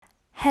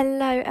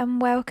Hello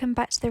and welcome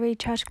back to the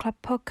Recharge Club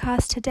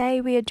podcast. Today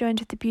we are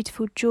joined with the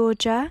beautiful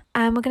Georgia,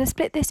 and we're going to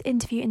split this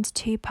interview into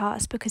two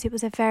parts because it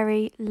was a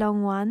very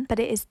long one, but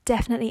it is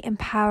definitely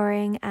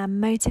empowering and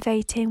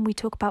motivating. We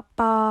talk about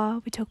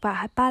bar, we talk about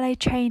her ballet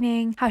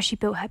training, how she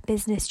built her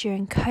business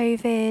during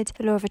COVID,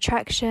 the law of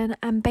attraction,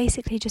 and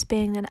basically just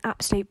being an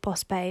absolute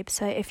boss babe.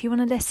 So if you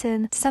want to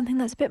listen to something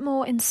that's a bit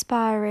more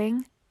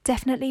inspiring,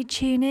 definitely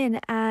tune in,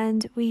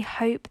 and we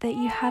hope that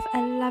you have a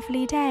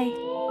lovely day.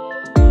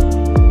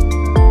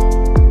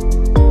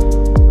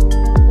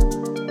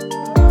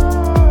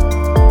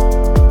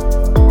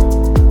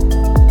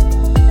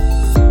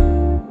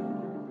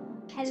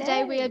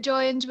 Today we are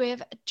joined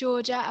with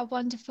Georgia, a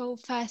wonderful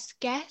first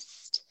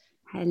guest.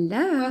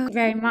 Hello. Thank you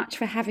very much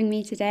for having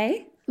me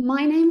today.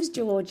 My name's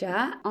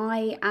Georgia.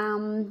 I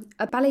am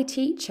a ballet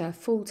teacher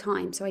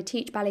full-time. So I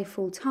teach ballet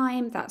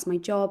full-time. That's my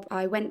job.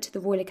 I went to the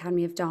Royal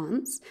Academy of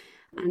Dance.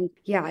 And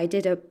I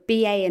did a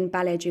BA in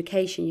ballet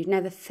education. You'd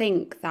never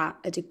think that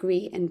a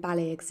degree in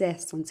ballet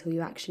exists until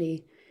you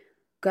actually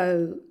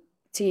go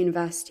to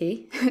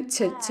university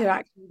to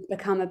actually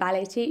become a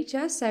ballet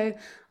teacher. So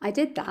I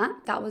did that.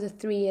 That was a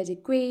 3-year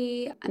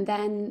degree. And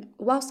then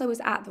whilst I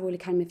was at the Royal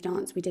Academy of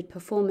Dance, we did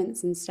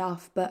performance and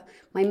stuff, but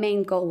my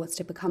main goal was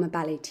to become a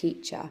ballet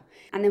teacher.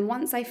 And then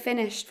once I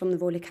finished from the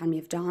Royal Academy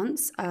of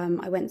Dance,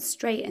 I went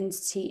straight into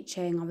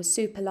teaching. I was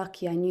super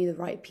lucky. I knew the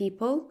right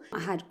people. I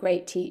had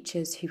great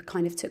teachers who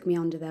kind of took me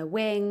under their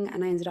wing,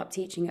 and I ended up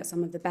teaching at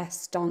some of the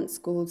best dance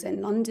schools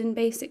in London,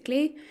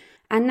 basically.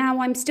 And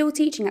now I'm still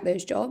teaching at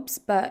those jobs,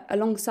 but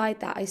alongside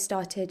that, I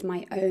started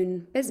my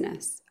own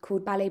business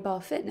called Ballet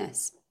Bar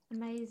Fitness.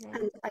 Amazing.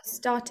 And I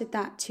started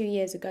that 2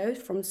 years ago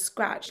from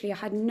scratch. I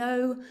had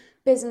no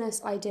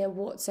business idea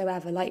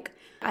whatsoever.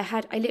 I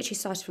literally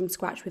started from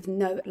scratch with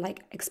no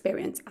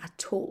experience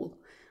at all.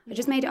 I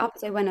just made it up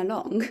as I went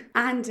along.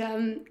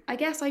 And I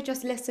guess I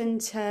just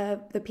listened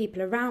to the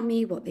people around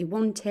me, what they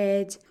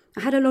wanted. I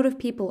had a lot of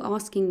people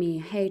asking me,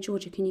 hey,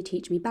 Georgia, can you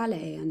teach me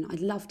ballet? And I'd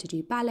love to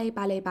do ballet,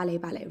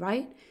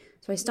 right?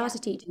 So I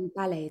started teaching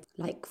ballet,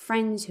 like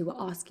friends who were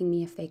asking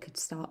me if they could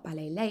start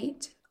ballet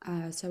late.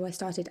 So I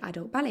started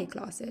adult ballet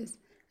classes.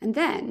 And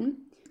then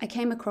I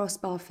came across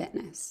Bar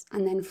Fitness.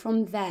 And then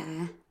from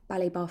there,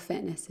 Ballet Bar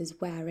Fitness is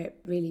where it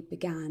really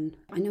began.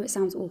 I know it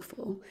sounds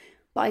awful,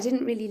 but I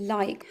didn't really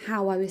like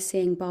how I was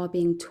seeing bar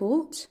being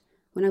taught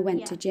when I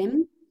went to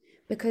gym.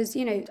 Because,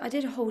 I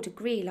did a whole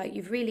degree,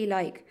 you've really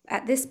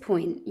at this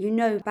point,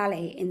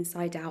 ballet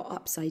inside out,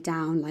 upside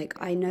down.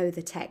 I know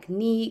the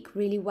technique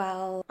really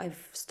well.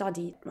 I've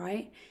studied,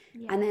 right?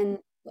 Yeah. And then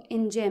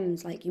in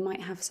gyms, you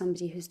might have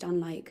somebody who's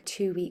done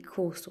 2-week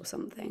course or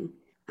something,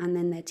 and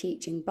then they're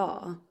teaching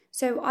bar.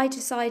 So I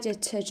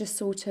decided to just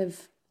sort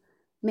of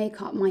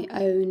make up my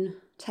own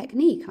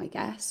technique, I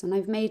guess. And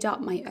I've made up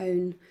my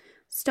own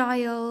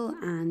style,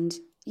 and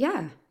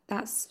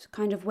that's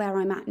kind of where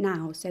I'm at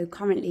now. So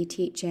currently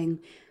teaching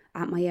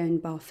at my own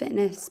bar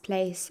fitness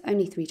place,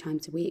 only 3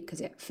 times a week because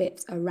it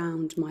fits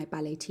around my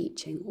ballet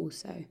teaching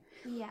also.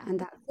 Yeah. And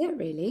that's it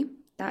really.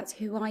 That's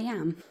who I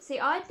am. See,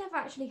 I'd never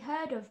actually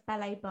heard of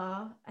Ballet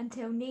Bar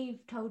until Neve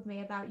told me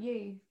about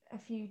you a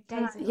few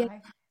days ago. Yeah.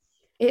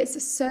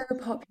 It's so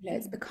popular.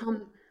 It's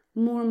become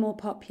more and more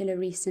popular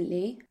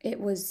recently. It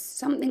was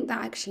something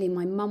that actually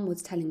my mum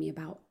was telling me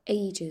about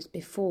ages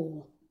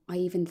before I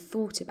even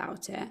thought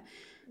about it.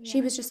 She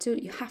was just,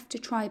 you have to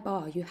try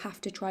bar, you have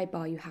to try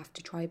bar, you have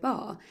to try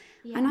bar.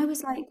 Yeah. And I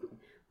was like,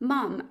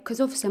 Mum, because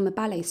obviously I'm a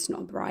ballet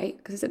snob, right?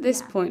 Because at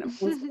this point, of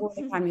course,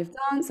 the Academy of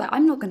Dance,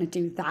 I'm not going to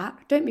do that.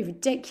 Don't be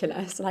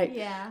ridiculous.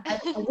 I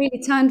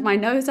really turned my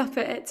nose up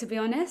at it, to be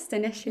honest,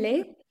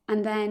 initially.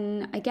 And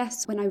then I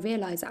guess when I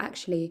realised that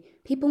actually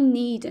people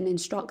need an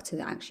instructor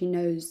that actually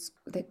knows,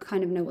 they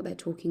kind of know what they're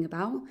talking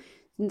about.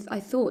 And I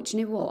thought,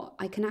 you know what,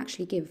 I can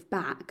actually give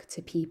back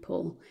to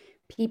people.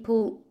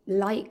 People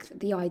like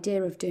the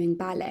idea of doing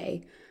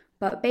ballet,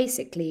 but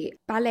basically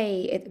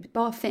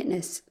bar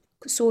fitness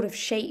sort of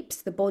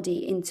shapes the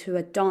body into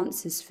a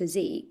dancer's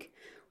physique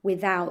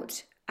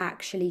without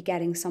actually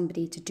getting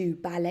somebody to do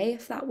ballet,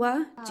 if that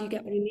were. Do you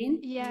get what I mean?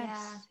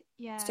 Yes.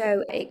 Yeah.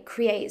 So it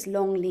creates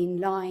long,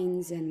 lean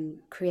lines and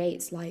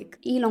creates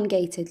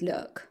elongated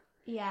look.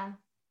 Yeah.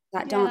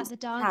 That like the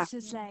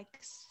dancer's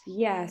legs.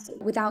 Yes,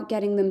 without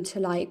getting them to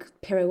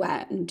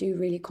pirouette and do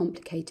really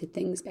complicated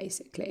things,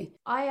 basically.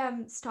 I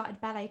started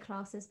ballet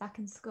classes back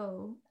in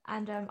school,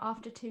 and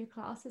after 2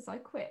 classes I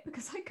quit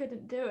because I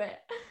couldn't do it.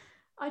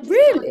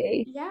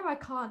 Really? I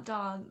can't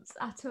dance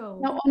at all.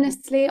 No,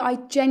 honestly,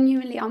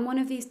 I'm one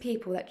of these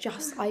people that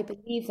I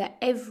believe that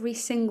every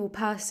single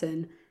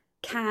person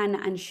can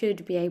and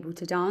should be able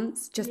to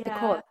dance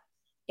because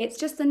it's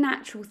just a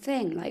natural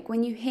thing.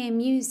 When you hear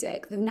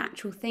music, the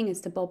natural thing is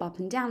to bob up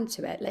and down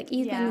to it.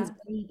 Even as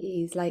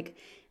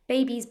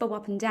babies bob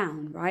up and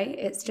down, right?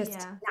 It's just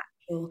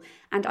natural.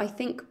 And I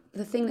think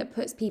the thing that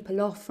puts people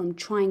off from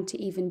trying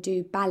to even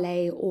do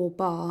ballet or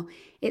bar,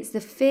 it's the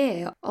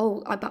fear,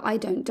 but I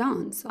don't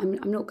dance.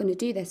 I'm not going to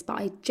do this. But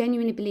I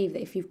genuinely believe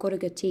that if you've got a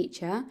good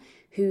teacher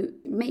who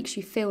makes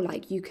you feel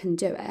like you can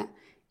do it,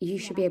 you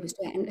should be able to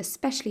do it, and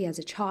especially as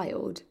a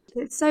child.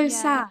 It's so Yeah.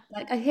 sad.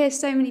 Like I hear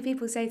so many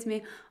people say to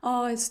me,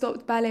 "Oh, I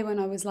stopped ballet when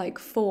I was like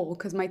 4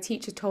 because my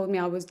teacher told me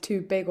I was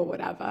too big or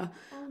whatever."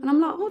 Oh And I'm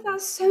like, no. "Oh,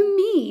 that's so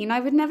mean. I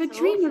would never That's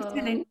dream of awful.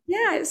 telling."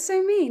 Yeah, it's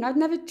so mean. I'd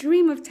never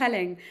dream of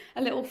telling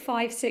a little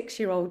 5,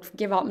 6-year-old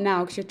give up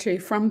now because you're too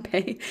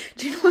frumpy.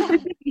 Do you know what I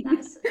Yeah, mean?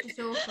 that's just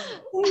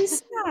awful. So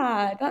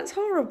sad. That's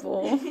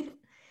horrible.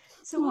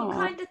 So what Oh.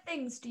 kind of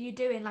things do you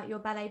do in like your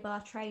ballet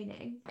bar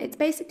training? It's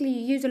basically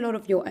you use a lot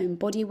of your own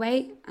body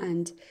weight,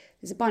 and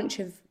there's a bunch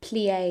of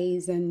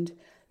pliés and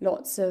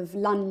lots of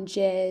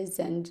lunges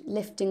and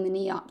lifting the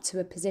knee up to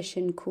a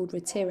position called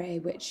retire,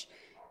 which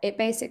it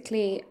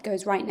basically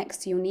goes right next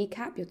to your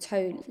kneecap. Your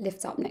toe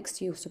lifts up next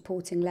to your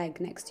supporting leg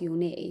next to your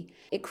knee.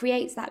 It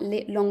creates that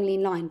long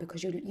lean line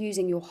because you're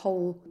using your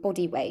whole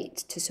body weight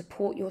to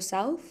support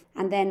yourself.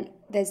 And then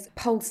there's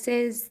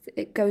pulses.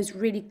 It goes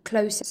really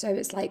close, so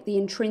it's like the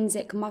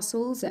intrinsic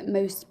muscles at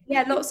most.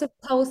 Yeah, lots of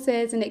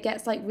pulses, and it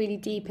gets like really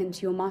deep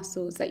into your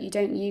muscles that you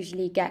don't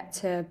usually get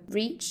to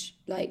reach,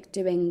 like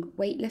doing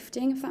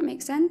weightlifting, if that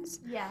makes sense.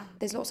 Yeah.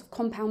 There's lots of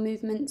compound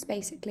movements,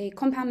 basically.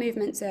 Compound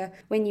movements are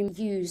when you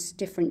use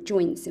different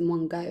joints in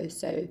one go.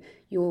 So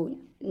your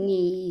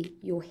knee,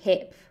 your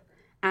hip,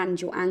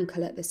 and your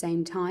ankle at the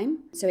same time.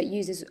 So it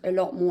uses a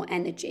lot more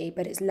energy,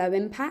 but it's low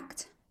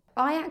impact.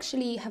 I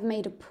actually have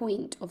made a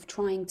point of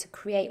trying to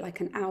create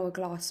like an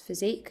hourglass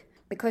physique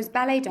because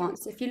ballet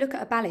dance, if you look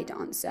at a ballet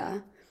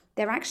dancer,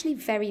 they're actually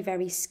very,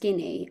 very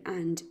skinny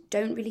and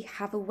don't really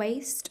have a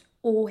waist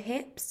or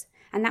hips.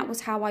 And that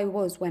was how I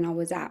was when I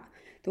was at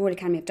the Royal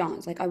Academy of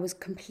Dance. Like I was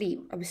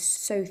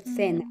so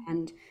thin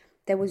and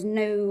there was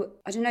no,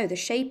 I don't know, the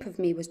shape of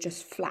me was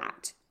just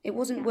flat. It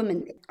wasn't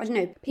women. I don't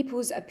know.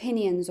 People's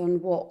opinions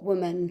on what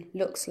woman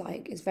looks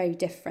like is very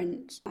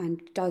different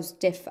and does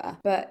differ.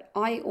 But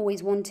I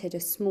always wanted a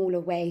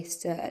smaller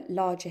waist,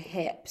 larger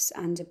hips,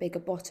 and a bigger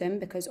bottom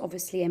because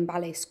obviously in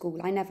ballet school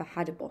I never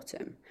had a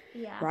bottom,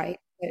 Yeah. right?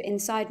 So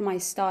inside my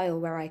style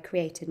where I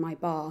created my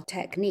bar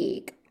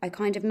technique, I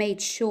kind of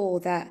made sure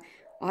that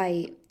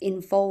I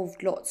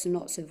involved lots and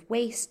lots of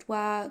waist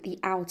work, the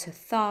outer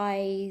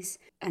thighs,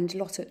 and a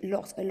lot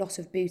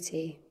of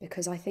booty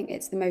because I think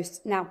it's the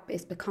most now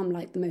it's become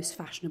like the most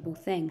fashionable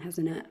thing,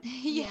 hasn't it?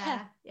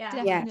 Yeah, Yeah,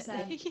 Yeah, 100%.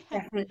 definitely. so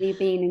definitely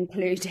being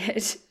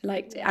included,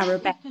 like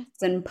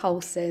arabesques and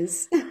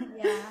pulses.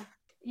 Yeah.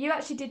 You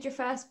actually did your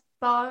first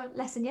bar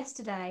lesson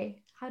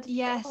yesterday. How did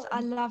you get Yes, I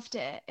on? loved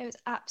it. It was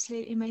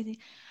absolutely amazing.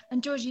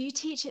 And Georgia, you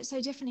teach it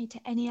so differently to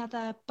any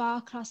other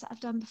bar class that I've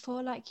done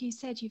before. Like you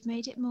said, you've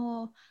made it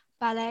more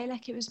ballet,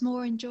 like it was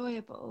more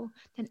enjoyable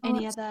than Oh,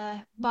 any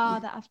other bar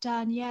absolutely. that I've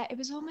done. Yeah, it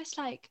was almost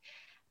like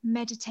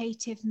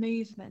meditative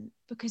movement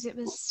because it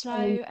was So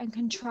slow and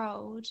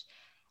controlled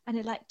and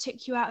it like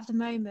took you out of the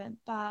moment,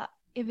 but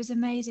it was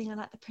amazing. And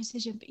like the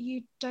precision, but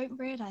you don't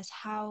realize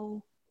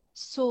how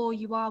sore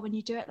you are when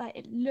you do it. Like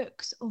it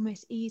looks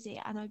almost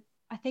easy. And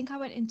I think I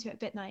went into it a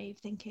bit naive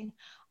thinking,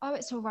 oh,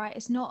 it's all right.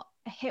 It's not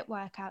a hit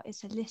workout,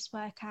 it's a list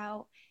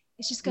workout.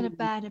 It's just going to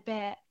burn a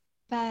bit.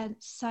 Burn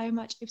so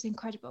much. It was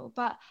incredible.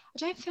 But I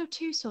don't feel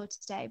too sore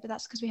today, but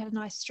that's because we had a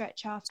nice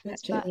stretch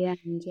afterwards. stretch at But the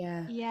end,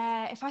 yeah.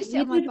 yeah, if I sit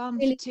You on my did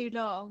bum for really, too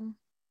long,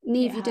 it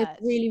Neve, you did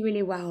hurts. really,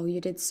 really well. You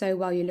did so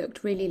well. You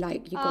looked really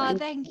like you got Oh, into it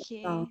thank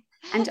well. you.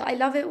 And I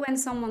love it when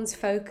someone's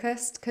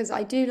focused because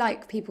I do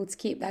like people to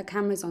keep their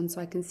cameras on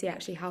so I can see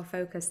actually how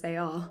focused they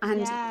are.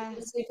 And if Yeah,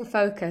 you're super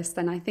focused,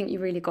 then I think you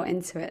really got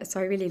into it. So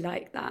I really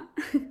like that.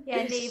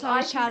 Yeah, it's Neve, so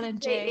I can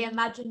completely challenging.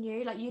 imagine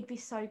you. Like, you'd be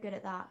so good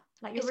at that.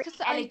 Like, you're It's really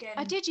because I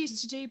elegant. did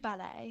used to do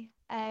ballet.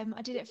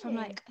 I did it from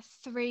Really? like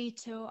 3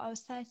 till I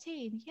was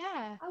 13.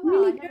 Yeah. Oh,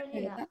 wow, I Really never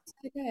knew good. that. That's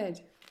so good.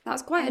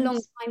 That's quite a And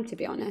long time, to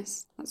be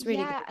honest. That's really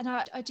yeah, good. and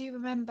I do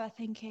remember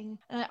thinking,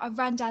 and I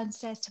ran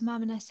downstairs to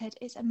mum and I said,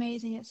 it's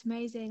amazing, it's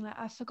amazing. Like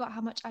I forgot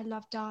how much I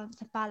love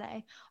dance and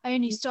ballet. I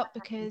only stopped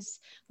because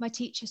my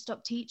teacher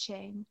stopped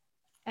teaching.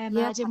 And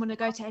Yeah. I didn't want to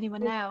go to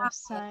anyone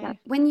else. So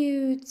When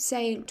you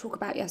say talk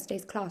about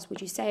yesterday's class,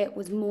 would you say it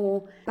was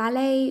more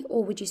ballet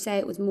or would you say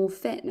it was more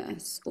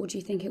fitness? Or do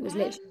you think it was um,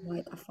 literally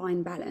like a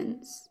fine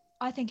balance?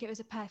 I think it was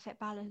a perfect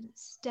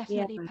balance,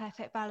 Yeah. definitely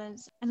perfect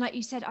balance. And like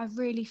you said, I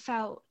really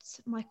felt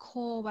my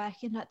core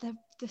working, like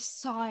the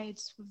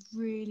sides were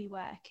really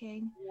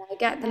working, Yeah, I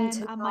get them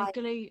to and my lie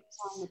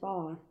on the glutes.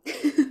 bar.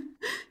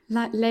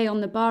 Like lay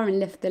on the bar and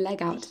lift the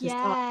leg out to the side.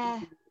 Yeah,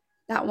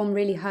 That one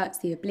really hurts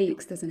the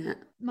obliques, doesn't it?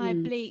 my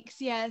obliques,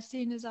 yeah, as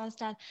soon as I was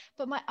done.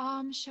 But my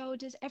arms,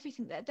 shoulders,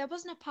 everything, there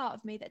wasn't a part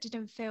of me that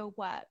didn't feel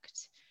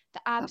worked.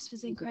 The That's abs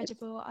was really good.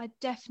 incredible. I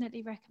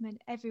definitely recommend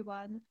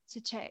everyone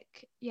to check,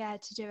 yeah,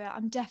 to do it.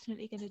 I'm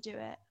definitely going to do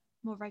it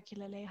more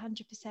regularly,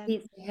 100%.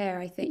 Pleased to hear.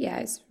 I think, yeah,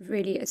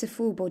 it's a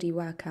full body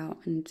workout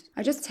and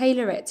I just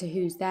tailor it to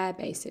who's there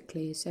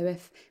basically. So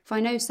if I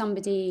know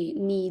somebody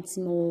needs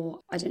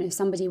more, I don't know,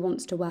 somebody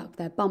wants to work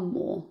their bum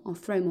more, I'll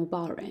throw more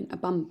bar in, a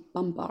bum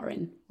bar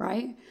in,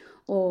 right?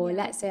 Or Yeah.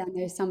 let's say I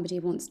know somebody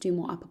wants to do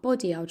more upper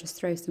body, I'll just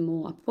throw some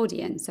more upper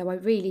body in. So I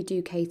really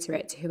do cater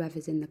it to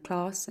whoever's in the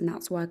class, and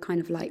that's why I kind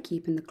of like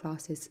keeping the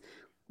classes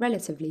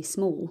relatively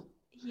small.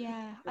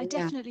 Yeah, I Yeah.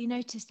 definitely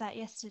noticed that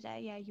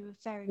yesterday. Yeah, you were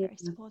very, Yeah. very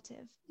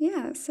supportive.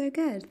 Yeah, it's so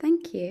good.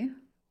 Thank you.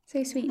 So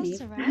Yeah, sweet, that's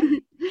Neve. all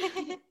right.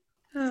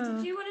 So did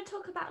Oh. you want to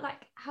talk about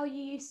like how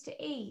you used to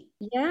eat?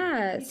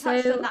 Yeah, You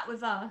touched on so that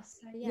with us.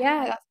 So yeah.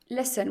 yeah,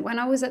 listen, when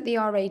I was at the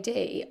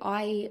RAD,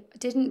 I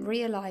didn't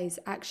realize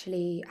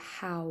actually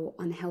how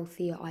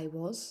unhealthy I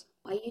was.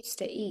 I used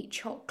to eat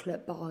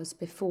chocolate bars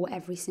before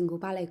every single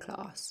ballet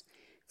class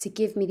to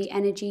give me the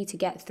energy to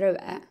get through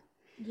it.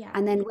 Yeah.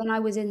 And then when I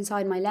was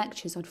inside my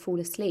lectures, I'd fall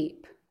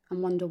asleep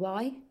and wonder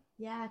why.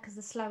 Yeah, because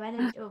the slow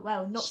energy,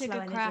 well, not slow Sugar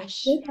energy.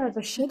 crash. Yeah,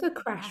 the sugar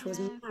crash was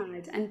Yeah.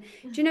 mad. And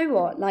do you know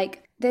what?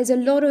 Like, there's a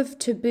lot of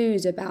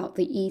taboos about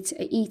the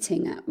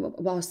eating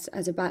whilst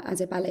as a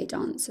ballet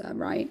dancer,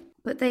 right?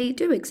 But they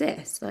do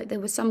exist. Like, there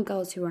were some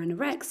girls who were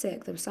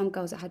anorexic. There were some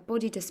girls that had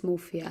body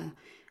dysmorphia.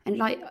 And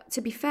like,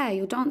 to be fair,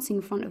 you're dancing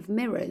in front of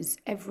mirrors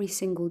every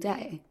single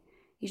day.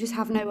 You just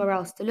have nowhere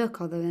else to look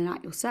other than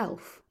at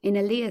yourself in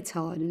a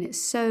leotard, and it's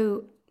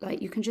so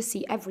like you can just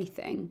see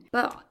everything.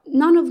 But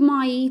none of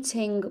my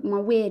eating, my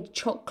weird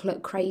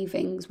chocolate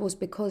cravings, was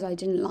because I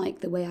didn't like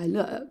the way I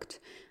looked.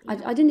 I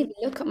didn't even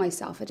look at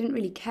myself. I didn't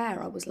really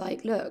care. I was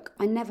like, look,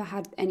 I never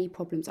had any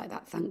problems like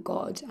that, thank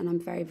God. And I'm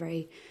very,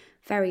 very,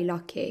 very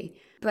lucky.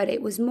 But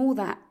it was more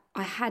that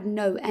I had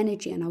no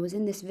energy and I was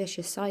in this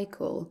vicious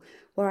cycle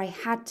where I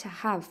had to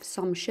have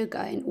some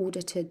sugar in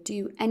order to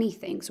do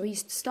anything. So I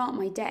used to start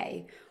my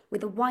day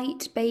with a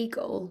white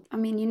bagel. I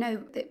mean, you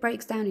know, it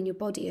breaks down in your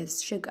body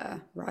as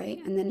sugar, right?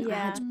 And then I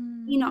had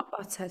peanut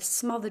butter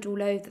smothered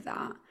all over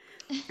that.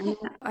 And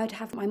then I'd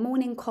have my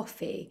morning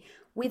coffee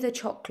with a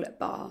chocolate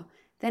bar.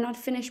 Then I'd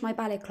finish my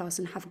ballet class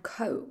and have a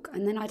Coke.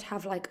 And then I'd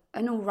have like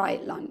an all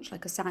right lunch,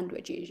 like a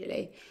sandwich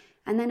usually.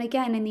 And then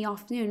again in the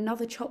afternoon,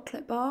 another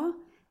chocolate bar.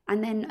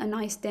 And then a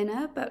nice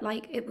dinner, but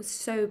like it was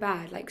so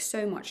bad, like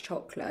so much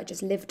chocolate, I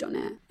just lived on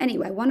it.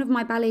 Anyway, one of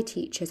my ballet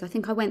teachers, I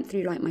think I went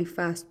through like my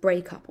first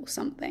breakup or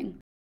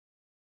something.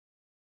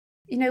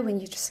 You know, when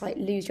you just like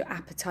lose your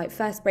appetite,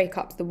 first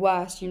breakup's the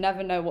worst, you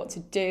never know what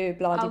to do,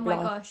 blah, blah, Oh my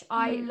blah. gosh,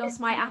 I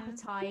lost my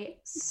appetite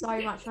so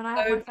much when I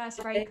had So my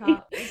first funny.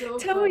 breakup. It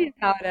was Tell awful. me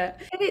about it.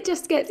 And it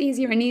just gets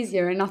easier and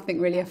easier, and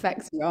nothing really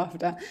affects you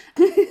after.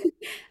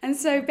 And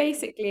so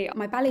basically,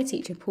 my ballet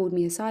teacher pulled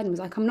me aside and was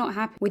like, I'm not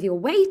happy with your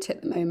weight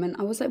at the moment.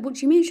 I was like, what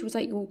do you mean? She was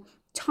like, you're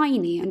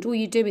tiny and all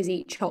you do is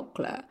eat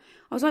chocolate.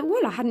 I was like,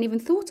 well, I hadn't even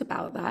thought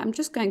about that. I'm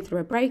just going through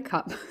a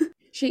breakup.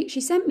 She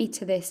sent me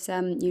to this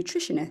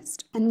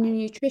nutritionist, and the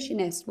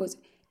nutritionist was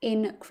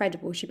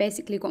incredible. She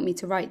basically got me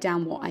to write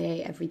down what I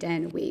ate every day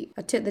in a week.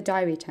 I took the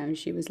diary to her and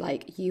she was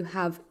like, you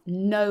have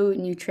no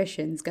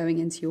nutritions going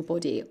into your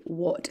body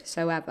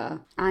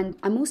whatsoever. And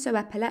I'm also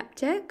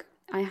epileptic.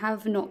 I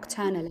have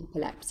nocturnal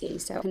epilepsy,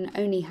 so I can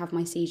only have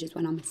my seizures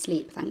when I'm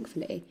asleep,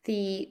 thankfully.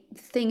 The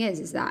thing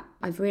is that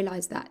I've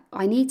realised that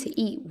I need to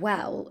eat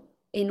well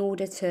in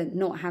order to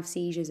not have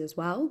seizures as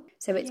well.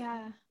 So it's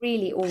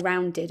really all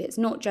rounded. It's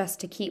not just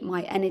to keep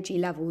my energy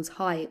levels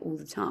high all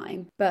the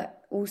time,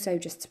 but also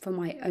just for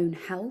my own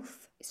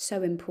health. It's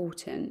so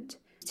important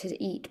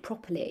to eat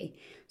properly.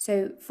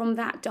 So from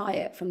that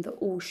diet, from the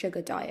all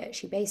sugar diet,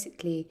 she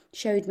basically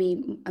showed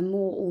me a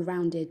more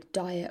all-rounded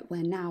diet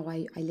where now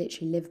I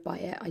literally live by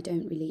it. I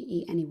don't really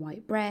eat any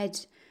white bread.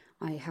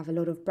 I have a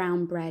lot of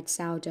brown bread,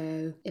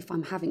 sourdough, if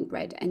I'm having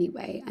bread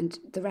anyway, and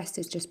the rest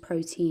is just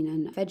protein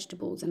and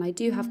vegetables. And I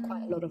do have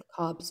quite a lot of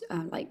carbs,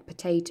 like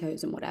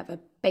potatoes and whatever,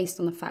 based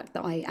on the fact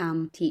that I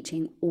am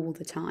teaching all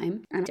the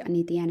time and I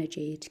need the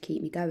energy to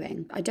keep me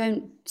going. I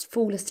don't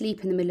fall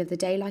asleep in the middle of the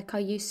day like I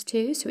used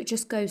to, so it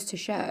just goes to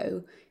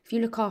show if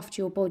you look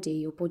after your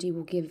body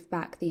will give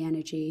back the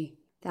energy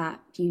that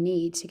you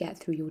need to get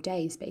through your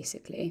days,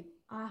 basically.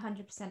 I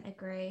 100%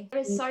 agree.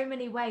 There's so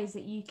many ways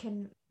that you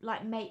can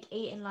like make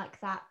eating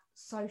like that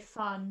so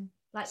fun.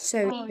 Like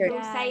So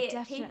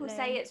people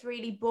say it's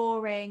really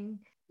boring.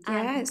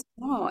 Yeah, it's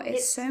not.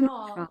 It's so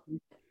much fun.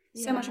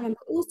 So much fun.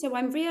 But also,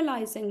 I'm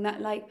realizing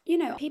that, like, you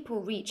know, people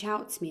reach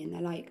out to me and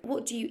they're like,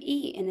 what do you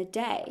eat in a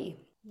day?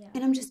 Yeah.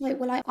 And I'm just like,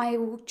 well, I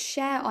will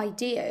share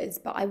ideas,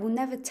 but I will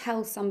never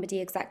tell somebody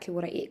exactly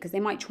what I eat because they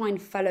might try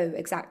and follow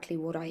exactly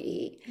what I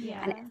eat.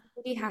 Yeah. And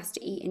everybody has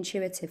to eat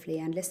intuitively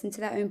and listen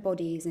to their own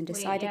bodies and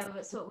decide. Yeah,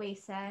 that's what we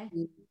say.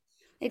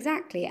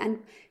 Exactly. And,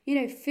 you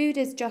know, food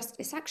is just,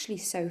 it's actually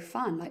so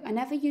fun. Like, I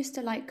never used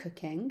to like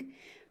cooking,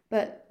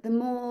 but the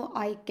more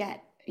I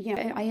get, you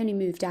know, I only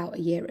moved out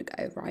a year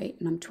ago, right?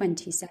 And I'm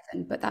 27,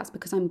 but that's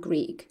because I'm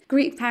Greek.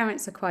 Greek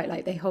parents are quite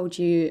like, they hold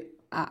you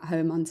at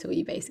home until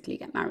you basically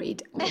get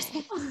married.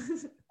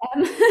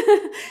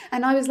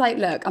 And I was like,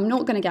 look, I'm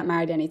not going to get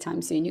married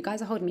anytime soon. You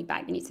guys are holding me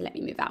back. You need to let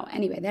me move out.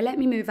 Anyway, they let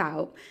me move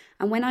out.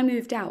 And when I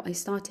moved out, I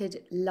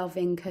started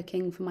loving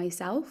cooking for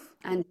myself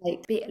and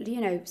like,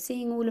 you know,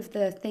 seeing all of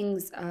the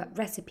things,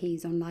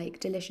 recipes on like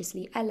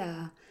Deliciously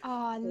Ella. Oh,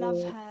 I love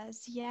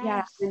hers. Yeah,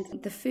 Yes.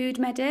 and the Food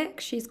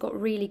Medic, she's got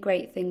really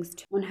great things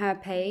on her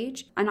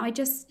page. And I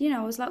just, you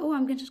know, I was like, oh,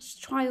 I'm going to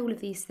just try all of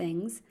these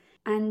things.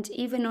 And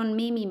even on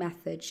Mimi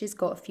Method, she's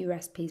got a few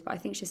recipes, but I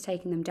think she's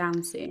taking them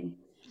down soon.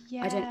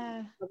 I don't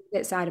Yeah. I'm a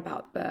bit sad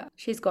about, but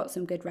she's got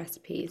some good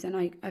recipes and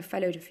I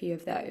followed a few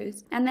of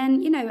those. And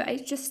then,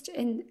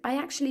 I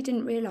actually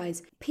didn't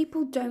realize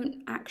people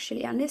don't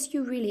actually, unless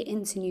you're really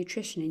into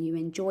nutrition and you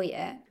enjoy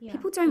it, Yeah.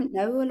 people don't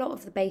know a lot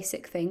of the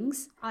basic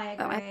things. I I've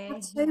agree.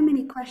 had so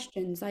many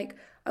questions like,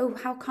 oh,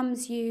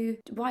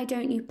 why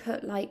don't you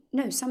put like,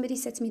 no, somebody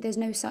said to me, there's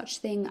no such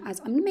thing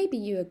as, I mean, maybe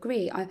you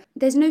agree,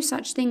 there's no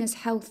such thing as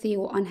healthy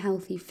or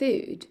unhealthy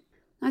food.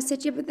 I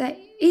said, yeah, but there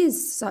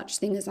is such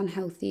thing as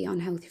unhealthy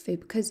food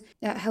because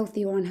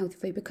healthy or unhealthy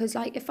food because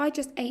like if I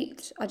just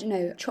ate, I don't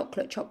know,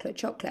 chocolate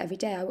every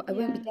day, I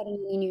won't be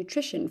getting any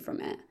nutrition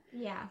from it.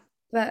 Yeah.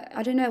 But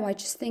I don't know, I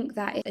just think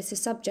that it's a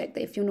subject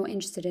that if you're not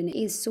interested in, it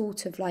is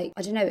sort of like,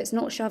 I don't know, it's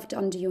not shoved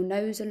under your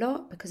nose a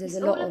lot because there's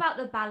It's a lot all of... about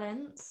the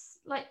balance.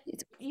 Like,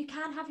 you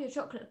can have your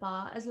chocolate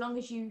bar as long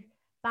as you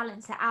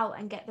balance it out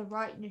and get the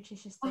right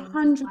nutritious things as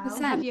 100%.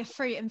 well. Have your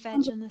fruit and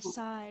veg on the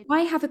side.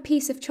 I have a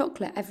piece of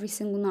chocolate every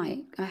single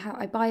night.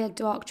 I buy a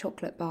dark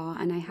chocolate bar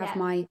and I have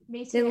my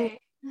Me too.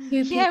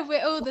 little Yeah,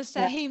 we're all the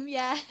same.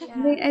 Yeah.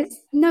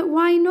 No,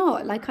 why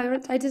not? Like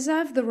I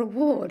deserve the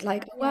reward.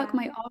 Like I work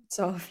my arse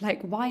off.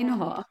 Like why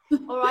not?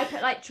 Or I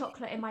put like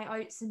chocolate in my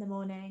oats in the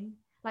morning.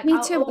 Like Me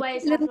I'll too.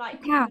 always have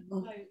like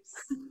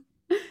oats.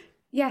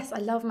 Yes, I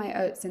love my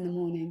oats in the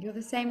morning. You're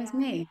the same as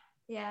me.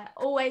 Yeah,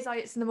 always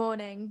oats in the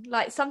morning.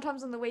 Like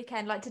sometimes on the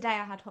weekend, like today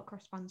I had hot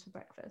cross buns for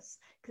breakfast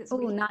because it's Oh,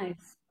 weekend.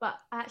 nice. But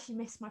I actually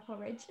miss my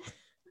porridge.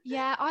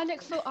 Yeah,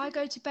 I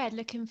go to bed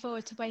looking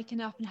forward to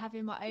waking up and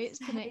having my oats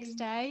the next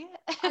day.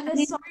 And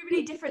there's so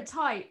many different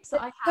types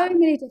that I have. So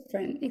many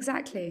different,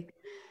 exactly.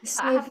 It's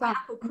I so have my fun.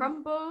 apple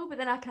crumble, but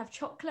then I can have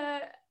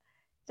chocolate.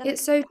 Then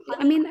It's so,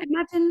 I mean,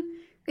 imagine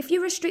if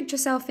you restrict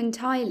yourself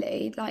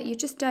entirely, like you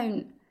just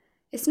don't,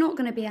 it's not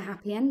going to be a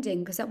happy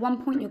ending because at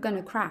one point you're going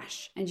to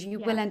crash and you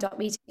will end up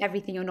eating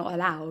everything you're not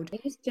allowed. I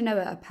used to know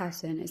a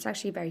person, it's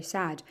actually very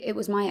sad. It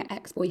was my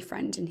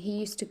ex-boyfriend and he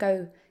used to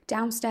go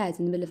downstairs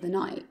in the middle of the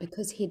night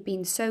because he'd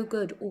been so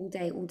good all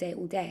day.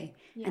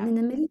 And in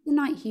the middle of the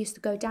night, he used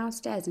to go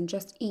downstairs and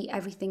just eat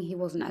everything he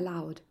wasn't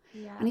allowed.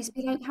 And he'd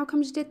be like, how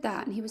come you did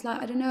that? And he was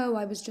like, I don't know,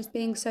 I was just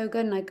being so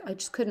good and I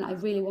just couldn't, I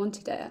really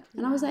wanted it.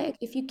 And I was like,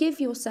 if you give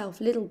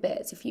yourself little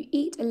bits, if you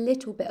eat a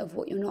little bit of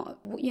what you're not,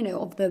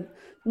 of the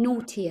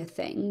naughtier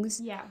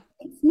things,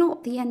 it's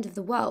not the end of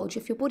the world.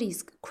 If your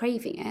body's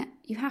craving it,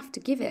 you have to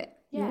give it.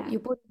 Your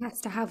body has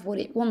to have what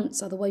it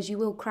wants, otherwise you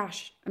will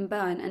crash and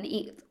burn and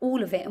eat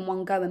all of it in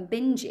one go and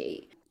binge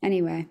eat.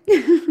 Anyway.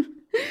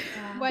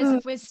 Words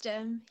of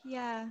wisdom.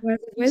 Yeah.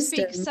 Words of You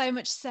wisdom. speak so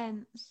much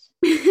sense.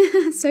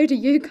 So do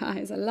you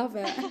guys. I love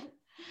it.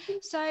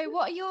 So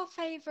what are your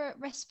favourite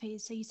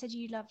recipes? So you said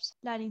you loved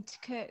learning to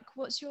cook.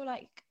 What's your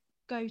like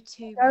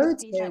go-to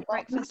recipes, like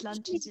breakfast,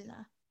 lunch and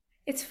dinner?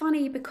 It's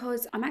funny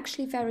because I'm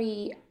actually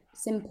very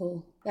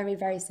simple, very,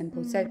 very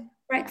simple. So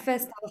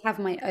breakfast, I'll have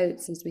my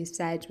oats, as we've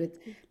said, with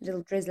a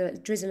little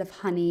drizzle of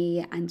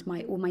honey and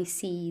all my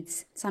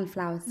seeds,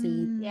 sunflower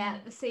seeds. Yeah,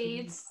 the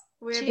seeds.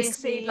 We're Chia big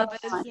seed lovers.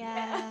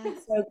 Yeah.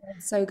 So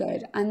good, so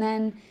good. And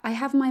then I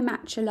have my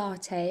matcha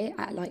latte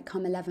at like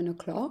come 11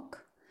 o'clock.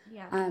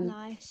 Yeah.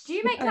 Nice. Do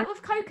you make that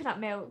with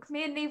coconut milk?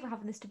 Me and Neve were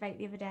having this debate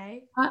the other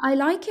day. I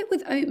like it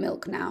with oat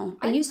milk now.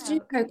 I used to do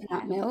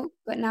coconut milk,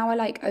 but now I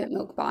like oat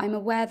milk. But I'm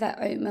aware that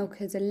oat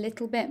milk is a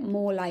little bit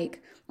more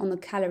like on the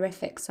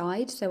calorific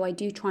side. So I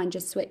do try and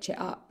just switch it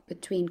up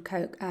between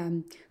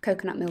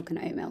coconut milk and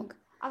oat milk.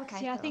 Okay.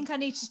 See, I think I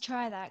need to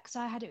try that because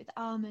I had it with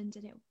almond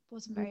and it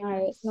wasn't very No,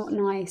 nice. it's not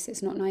nice.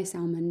 It's not nice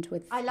almond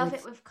with. I love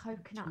it with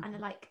coconut and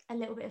like a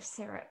little bit of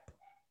syrup.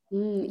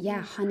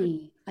 Yeah,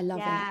 honey. I love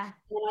it. Yeah.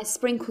 And I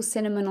sprinkle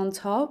cinnamon on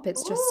top.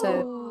 It's just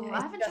so.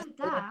 I haven't tried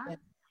that. delicious.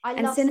 I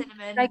And love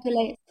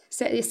cinnamon.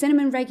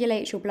 Cinnamon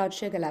regulates your blood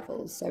sugar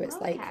levels, so it's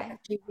like Okay.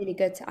 actually really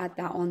good to add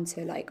that on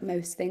to like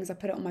most things. I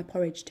put it on my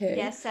porridge too.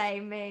 Yeah,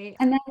 same me.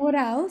 And then what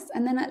else?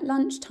 And then at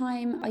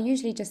lunchtime, I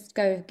usually just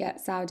go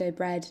get sourdough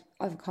bread,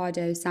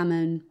 avocado,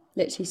 salmon.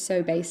 Literally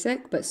so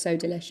basic, but so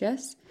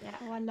delicious. Yeah.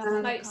 Oh, I love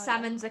Smoked avocado.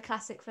 salmon's a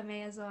classic for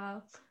me as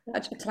well.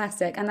 Such a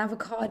classic. And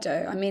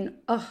avocado, I mean,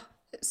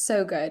 it's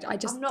so good. I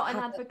just I'm not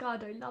an have it.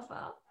 avocado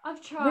lover.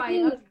 I've tried.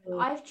 Really?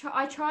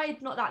 I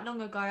tried not that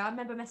long ago. I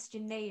remember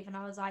messaging Neve and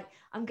I was like,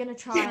 I'm gonna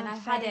try, and I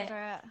had it.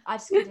 I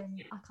just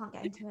couldn't. I can't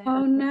get into it.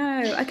 Oh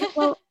no. Okay,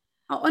 well,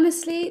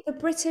 honestly, the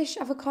British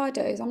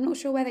avocados, I'm not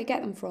sure where they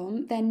get them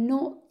from. They're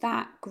not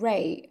that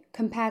great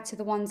compared to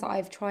the ones that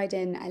I've tried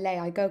in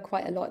LA. I go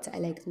quite a lot to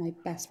LA because my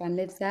best friend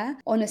lives there.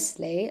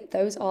 Honestly,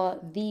 those are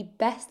the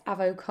best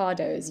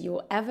avocados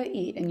you'll ever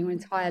eat in your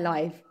entire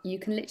life. You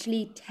can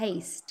literally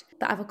taste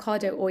the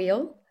avocado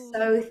oil.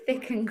 So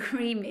thick and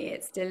creamy.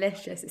 It's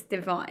delicious. It's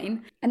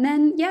divine. And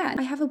then, yeah,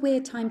 I have a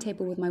weird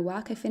timetable with my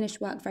work. I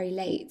finish work very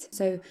late.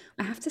 So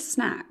I have to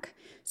snack.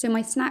 So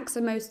my snacks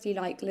are mostly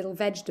like little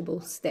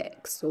vegetable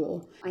sticks,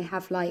 or I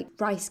have like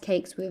rice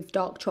cakes with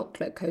dark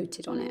chocolate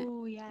coated on it.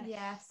 Oh, yes.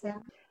 Yes.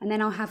 And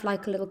then I'll have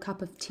like a little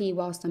cup of tea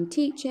whilst I'm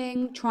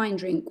teaching, try and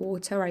drink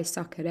water, I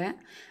suck at it.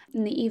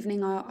 In the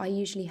evening, I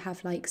usually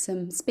have like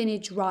some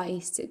spinach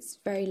rice. It's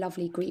a very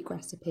lovely Greek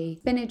recipe.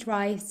 Spinach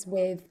rice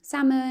with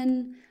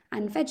salmon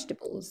and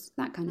vegetables,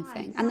 that kind of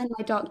thing. And then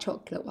my dark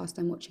chocolate whilst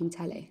I'm watching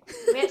telly.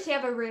 We actually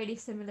have a really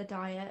similar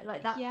diet.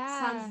 Like that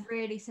sounds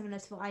really similar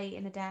to what I eat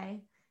in a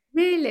day.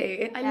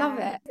 Really? I love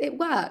it. It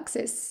works.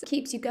 It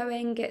keeps you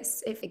going.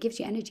 It gives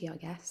you energy, I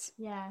guess.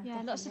 Yeah,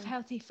 definitely. Lots of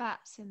healthy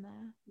fats in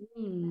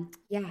there.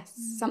 Yes,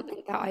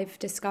 something that I've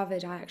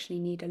discovered I actually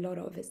need a lot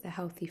of is the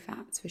healthy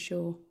fats for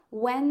sure.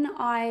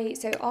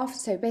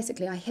 So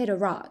basically I hit a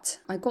rut.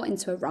 I got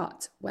into a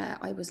rut where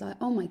I was like,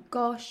 oh my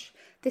gosh,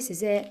 this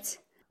is it.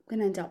 I'm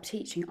going to end up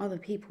teaching other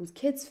people's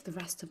kids for the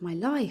rest of my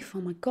life.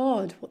 Oh my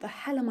God, what the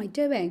hell am I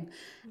doing?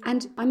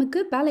 And I'm a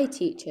good ballet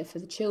teacher for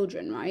the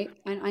children, right?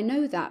 And I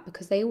know that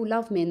because they all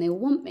love me and they all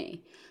want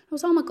me. I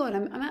was, oh my God,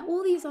 I'm at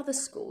all these other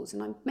schools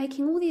and I'm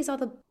making all these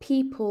other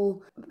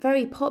people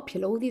very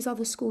popular, all these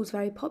other schools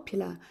very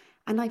popular.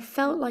 And I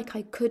felt like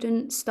I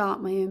couldn't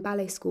start my own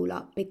ballet school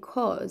up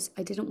because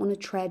I didn't want to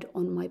tread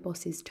on my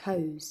boss's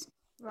toes.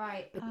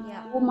 Right.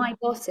 Yeah. All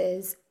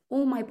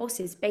my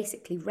bosses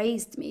basically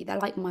raised me. They're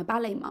like my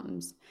ballet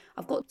mums.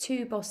 I've got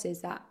 2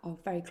 bosses that are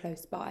very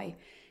close by.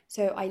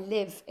 So I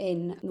live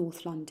in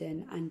North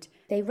London and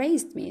they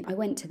raised me. I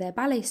went to their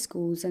ballet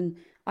schools and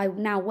I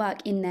now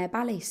work in their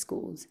ballet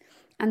schools.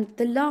 And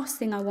the last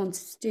thing I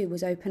wanted to do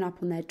was open up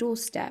on their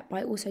doorstep. But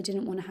I also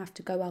didn't want to have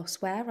to go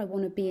elsewhere. I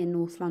want to be in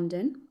North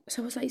London.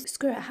 So I was like,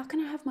 screw it, how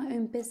can I have my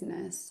own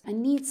business? I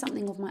need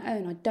something of my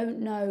own. I don't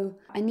know.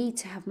 I need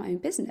to have my own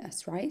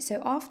business, right?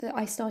 So after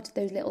I started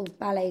those little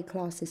ballet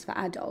classes for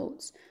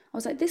adults, I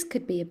was like, this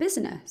could be a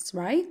business,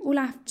 right? All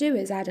I have to do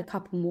is add a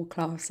couple more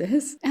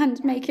classes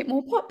and make it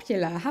more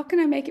popular. How can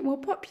I make it more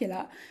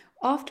popular?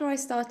 After I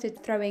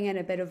started throwing in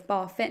a bit of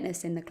bar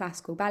fitness in the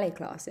classical ballet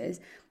classes,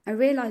 I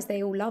realised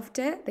they all loved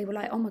it. They were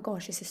like, oh my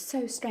gosh, this is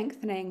so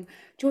strengthening.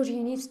 Georgia,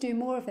 you need to do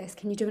more of this.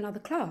 Can you do another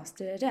class?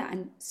 Da, da, da.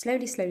 And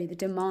slowly, the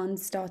demand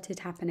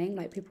started happening.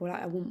 Like people were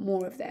like, I want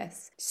more of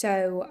this.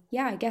 So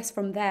yeah, I guess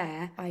from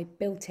there, I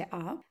built it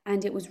up.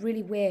 And it was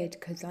really weird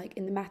because like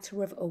in the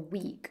matter of a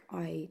week,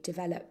 I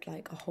developed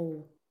like a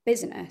whole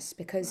business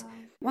because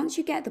once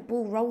you get the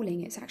ball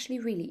rolling, it's actually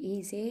really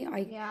easy.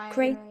 I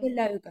created a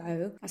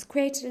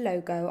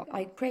logo,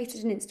 I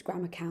created an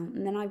Instagram account,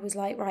 and then I was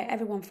like, right,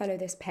 everyone follow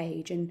this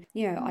page. And,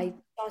 I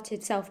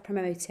started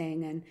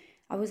self-promoting and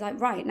I was like,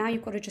 right, now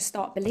you've got to just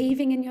start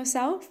believing in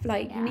yourself.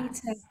 Like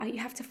you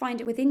have to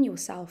find it within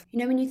yourself.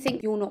 When you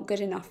think you're not good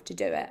enough to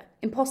do it,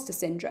 imposter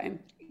syndrome.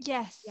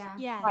 Yes.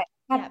 Yeah. Right.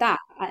 I had that.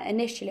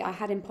 Initially, I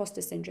had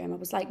imposter syndrome. I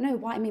was like, no,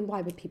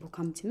 why would people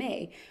come to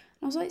me?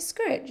 And I was like,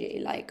 screw it, G.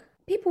 Like,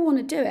 people want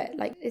to do it.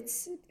 Like,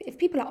 if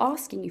people are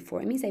asking you for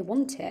it, it means they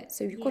want it.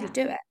 So you've got to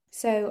do it.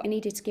 So I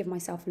needed to give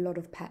myself a lot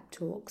of pep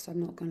talks. I'm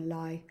not going to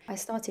lie. I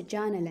started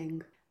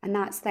journaling. And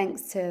that's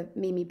thanks to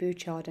Mimi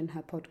Bouchard and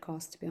her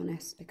podcast, to be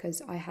honest,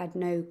 because I had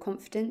no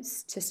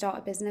confidence to start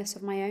a business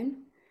of my own.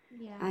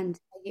 Yeah. And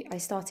I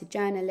started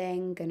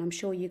journaling, and I'm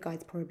sure you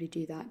guys probably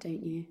do that,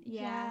 don't you?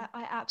 Yeah,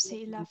 I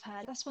absolutely love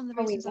her. That's one of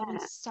the reasons I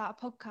wanted to start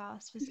a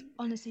podcast, was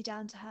honestly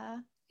down to her.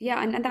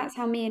 Yeah, and that's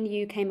how me and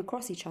you came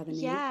across each other,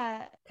 Neve.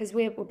 Yeah. Because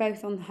we're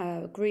both on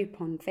her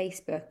group on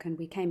Facebook and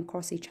we came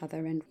across each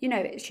other. And,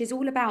 she's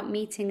all about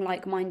meeting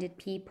like-minded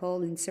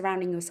people and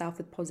surrounding yourself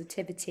with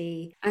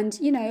positivity. And,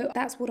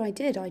 that's what I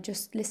did. I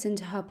just listened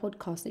to her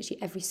podcast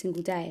literally every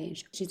single day.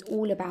 And she's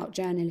all about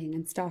journaling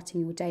and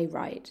starting your day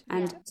right.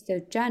 And so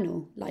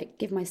journal, like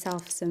give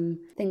myself some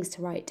things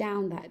to write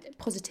down, that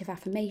positive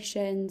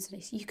affirmations.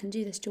 You can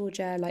do this,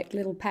 Georgia, like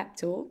little pep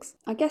talks.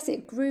 I guess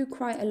it grew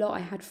quite a lot. I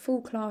had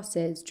full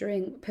classes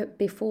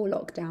before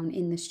lockdown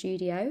in the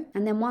studio,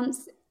 and then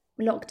once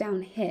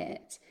lockdown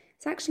hit,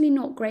 it's actually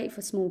not great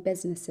for small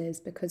businesses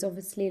because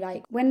obviously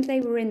like when they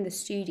were in the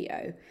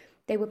studio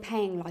they were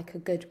paying like a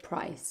good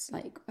price,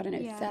 like I don't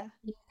know,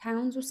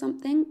 £30 or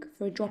something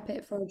for a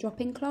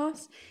drop-in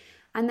class.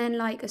 And then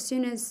like as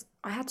soon as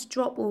I had to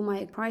drop all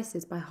my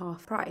prices by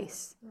half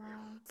price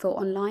for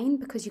online,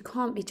 because you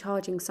can't be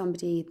charging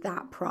somebody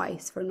that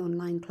price for an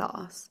online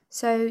class.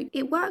 So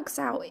it works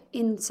out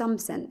in some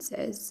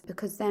senses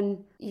because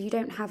then you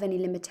don't have any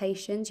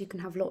limitations. You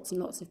can have lots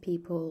and lots of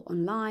people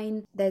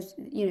online. There's,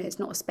 it's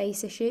not a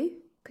space issue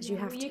because you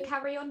have to. Will you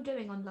carry on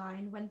doing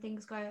online when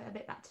things go a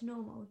bit back to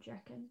normal, do you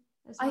reckon?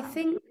 I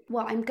think,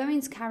 I'm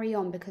going to carry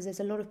on because there's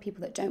a lot of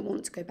people that don't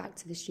want to go back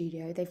to the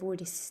studio. They've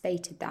already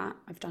stated that.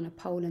 I've done a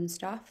poll and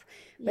stuff.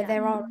 But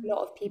there are a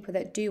lot of people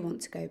that do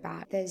want to go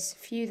back. There's a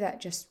few that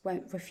just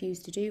won't refuse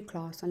to do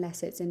class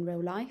unless it's in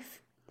real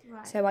life.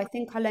 Right. So I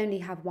think I'll only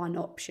have one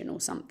option or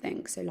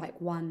something. So like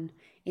one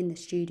in the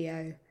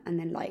studio and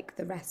then like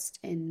the rest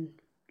in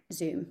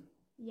Zoom.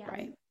 Yeah.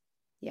 Right.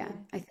 Yeah,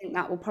 I think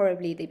that will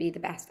probably be the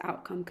best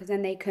outcome because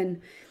then they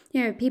can,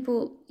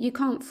 you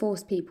can't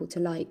force people to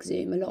like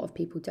Zoom. A lot of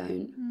people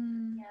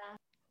don't.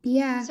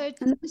 Yeah. So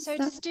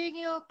does doing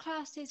your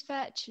classes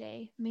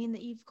virtually mean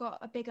that you've got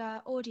a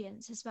bigger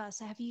audience as well?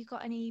 So have you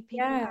got any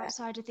people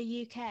outside of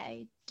the UK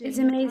doing It's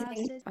amazing.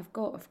 Classes? I've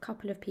got a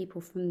couple of people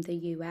from the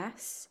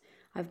US.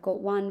 I've got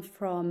one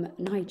from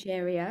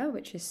Nigeria,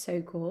 which is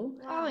so cool.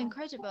 Oh,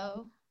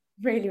 incredible.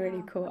 Really,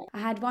 really cool. I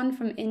had one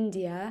from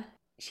India.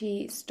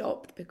 she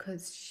stopped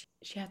because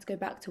she had to go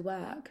back to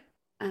work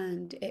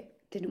and it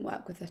didn't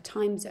work with the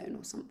time zone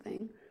or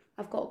something.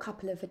 I've got a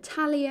couple of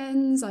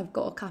Italians, I've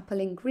got a couple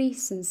in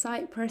Greece and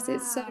Cyprus. Wow.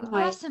 It's so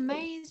nice. That's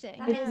amazing.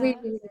 That it's really,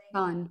 really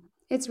fun.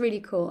 It's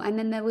really cool. And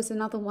then there was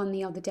another one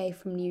the other day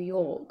from New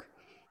York,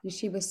 and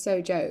she was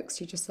so jokes.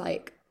 She just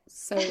like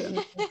so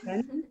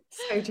amazing,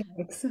 so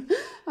jokes.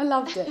 I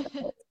loved it.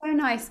 It's so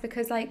nice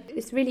because like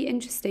it's really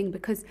interesting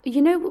because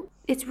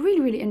it's really,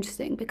 really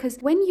interesting because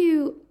when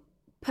you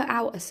put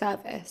out a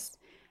service,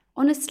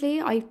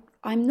 honestly,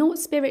 I'm not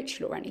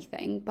spiritual or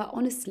anything, but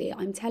honestly,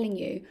 I'm telling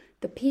you,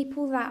 the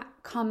people that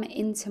come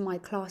into my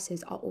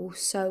classes are all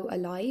so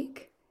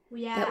alike.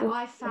 Well, yeah,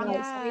 I found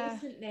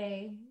this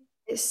recently.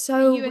 It's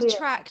so you weird.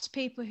 Attract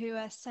people who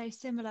are so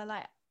similar,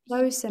 like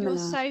so similar.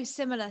 You're so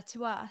similar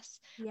to us,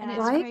 and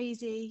it's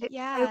crazy. It's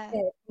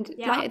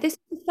so like this is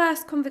the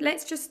first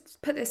let's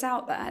just put this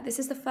out there. This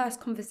is the first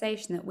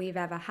conversation that we've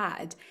ever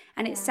had,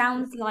 and it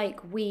sounds like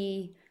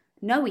we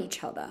know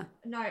each other.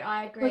 No,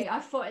 I agree. I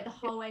thought it the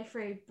whole way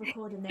through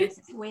recording this.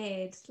 It's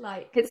weird.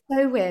 Like it's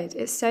so weird.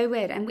 It's so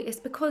weird, and it's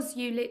because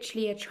you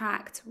literally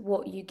attract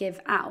what you give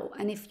out.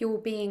 And if you're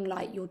being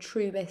like your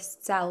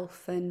truest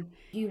self, and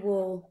you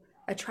will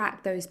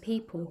attract those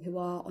people who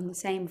are on the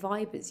same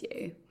vibe as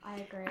you. I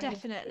agree.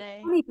 Definitely.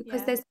 It's funny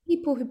because there's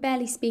people who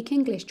barely speak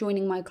English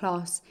joining my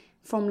class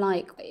from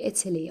like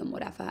Italy and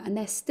whatever, and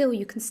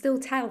you can still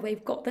tell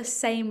they've got the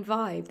same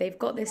vibe. They've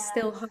got this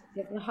still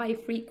high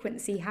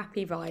frequency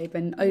happy vibe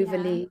and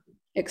overly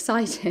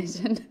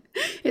excited, and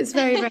it's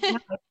very, very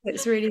nice.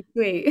 It's really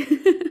sweet.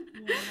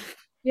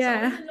 So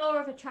on the law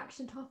of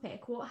attraction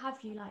topic, what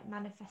have you like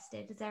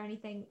manifested? Is there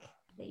anything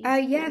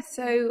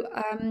so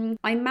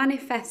I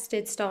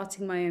manifested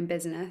starting my own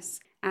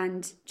business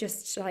and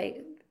just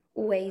like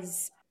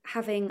always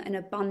having an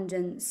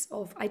abundance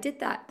of, I did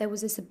that, there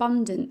was this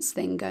abundance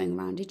thing going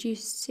around. Did you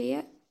see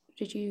it?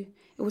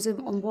 It was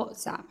on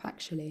WhatsApp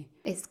actually.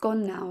 It's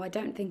gone now. I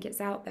don't think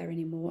it's out there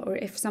anymore. Or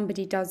if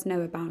somebody does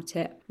know about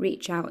it,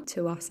 reach out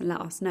to us and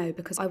let us know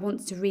because I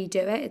want to redo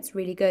it. It's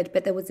really good.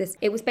 But it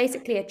was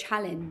basically a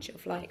challenge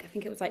of like, I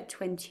think it was like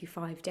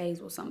 25 days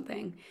or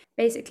something.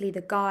 Basically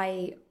the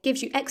guy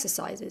gives you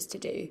exercises to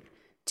do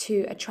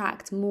to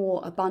attract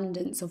more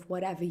abundance of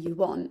whatever you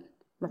want,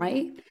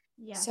 right?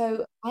 Yeah.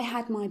 So I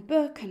had my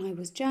book and I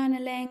was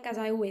journaling as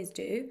I always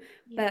do,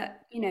 but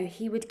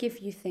he would give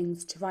you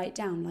things to write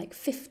down, like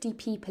 50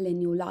 people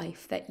in your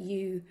life that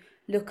you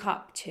look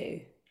up to,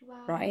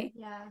 right?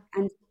 Yeah.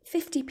 And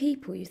 50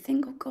 people, you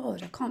think, oh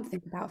God, I can't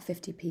think about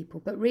 50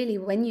 people. But really,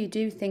 when you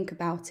do think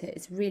about it,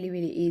 it's really,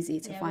 really easy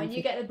to find. When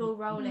you get the ball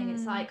rolling,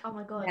 it's like, oh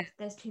my God,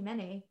 there's too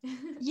many.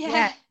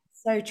 Yeah.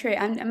 So true.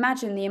 And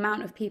imagine the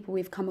amount of people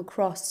we've come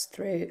across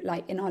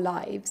in our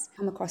lives.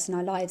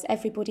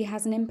 Everybody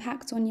has an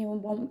impact on you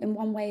in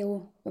one way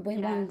or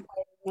another.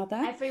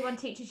 Everyone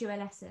teaches you a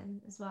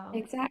lesson as well.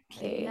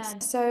 Exactly.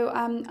 So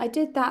I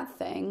did that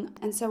thing.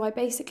 And so I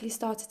basically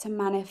started to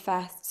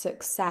manifest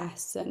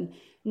success and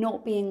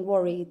not being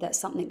worried that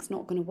something's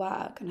not going to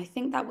work. And I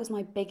think that was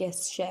my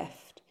biggest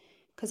shift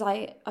because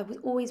I was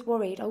always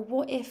worried,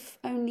 what if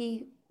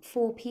only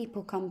 4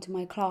 people come to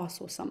my class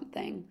or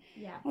something?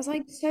 I was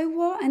like, so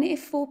what? And if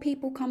 4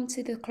 people come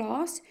to the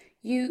class,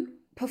 you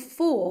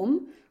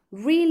perform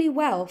really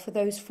well for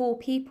those 4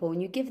 people and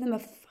you give them a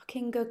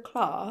fucking good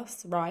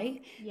class,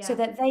 right? So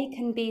that they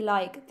can be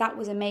like, that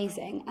was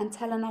amazing, and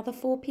tell another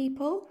 4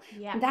 people.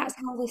 And that's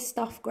how this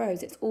stuff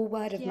grows. It's all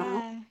word of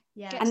mouth.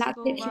 And that's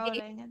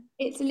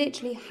it's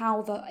literally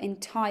how the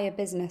entire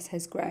business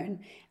has grown.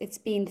 It's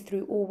been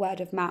through all word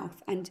of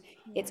mouth, and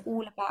it's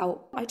all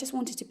about, I just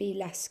wanted to be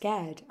less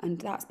scared, and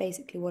that's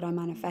basically what I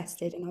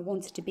manifested. And I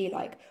wanted to be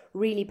like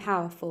really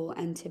powerful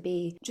and to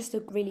be just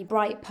a really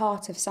bright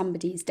part of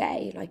somebody's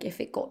day, like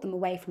if it got them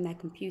away from their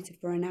computer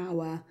for an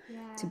hour,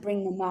 to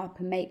bring them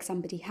up and make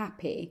somebody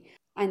happy,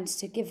 and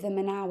to give them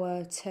an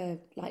hour to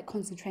like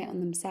concentrate on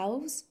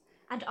themselves.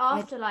 And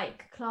after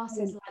like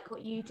classes like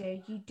what you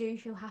do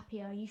feel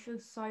happier. You feel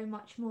so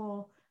much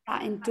more.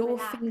 That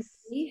endorphin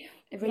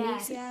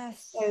release is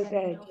so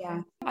good.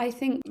 Yeah. I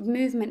think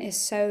movement is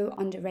so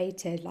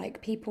underrated.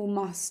 Like people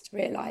must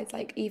realise,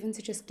 like even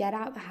to just get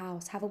out of the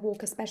house, have a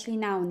walk, especially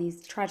now in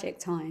these tragic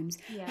times.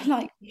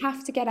 Like you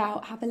have to get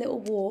out, have a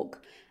little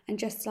walk, and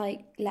just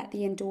like let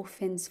the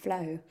endorphins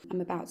flow. I'm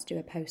about to do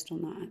a post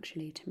on that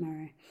actually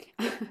tomorrow.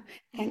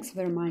 Thanks for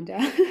the reminder.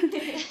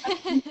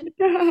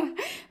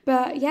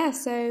 But yeah,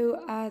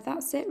 so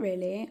that's it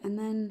really. And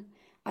then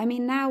I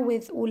mean, now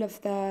with all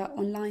of the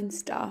online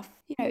stuff,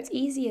 it's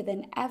easier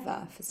than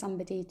ever for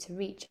somebody to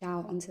reach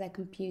out onto their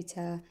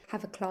computer,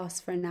 have a class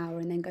for an hour,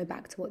 and then go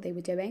back to what they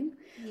were doing.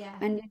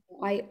 And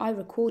I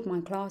record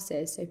my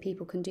classes so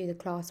people can do the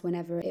class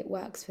whenever it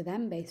works for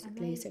them,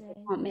 basically. Amazing. So if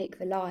they can't make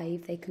the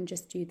live, they can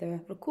just do the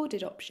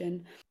recorded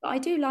option. But I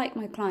do like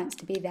my clients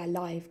to be there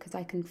live because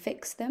I can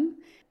fix them.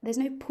 There's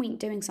no point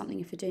doing something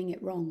if you're doing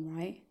it wrong,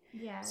 right?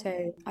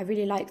 So I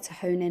really like to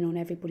hone in on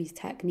everybody's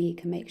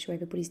technique and make sure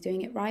everybody's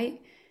doing it right.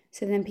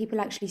 So then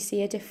people actually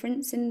see a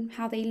difference in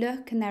how they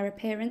look and their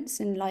appearance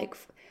and like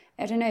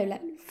I don't know,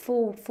 like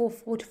 4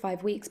 to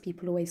 5 weeks,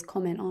 people always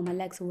comment, oh, my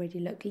legs already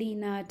look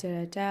leaner,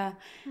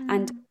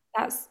 and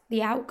that's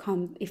the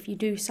outcome if you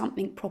do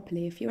something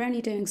properly. If you're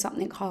only doing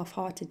something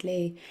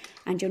half-heartedly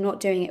and you're not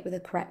doing it with the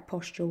correct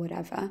posture or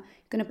whatever,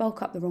 you're going to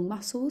bulk up the wrong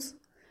muscles.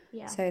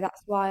 Yeah. So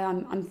that's why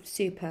I'm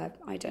super,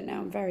 I don't know,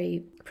 I'm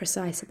very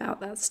precise about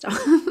that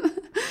stuff.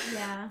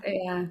 Yeah.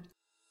 Yeah.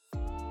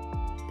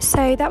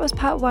 So that was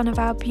part 1 of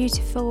our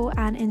beautiful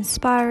and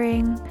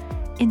inspiring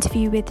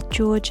interview with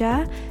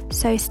Georgia.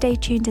 So stay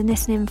tuned and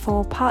listen in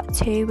for part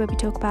 2, where we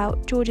talk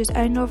about Georgia's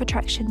own law of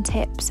attraction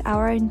tips,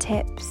 our own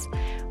tips.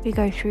 We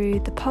go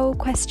through the poll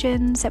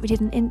questions that we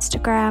did on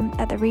Instagram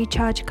at the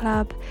Recharge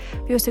Club.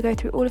 We also go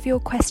through all of your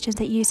questions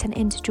that you sent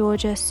in to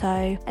Georgia,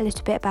 so a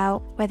little bit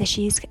about whether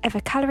she's ever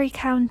calorie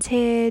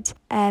counted,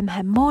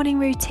 her morning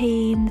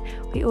routine.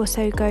 We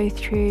also go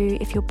through,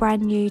 if you're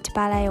brand new to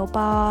ballet or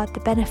barre,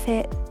 the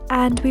benefit.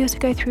 And we also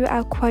go through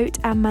our quote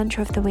and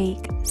mantra of the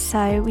week.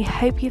 So we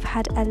hope you've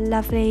had a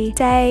lovely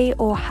day,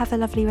 or have a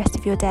lovely rest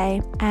of your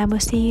day. And we'll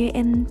see you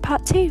in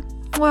part 2.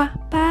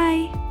 Mwah,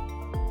 bye.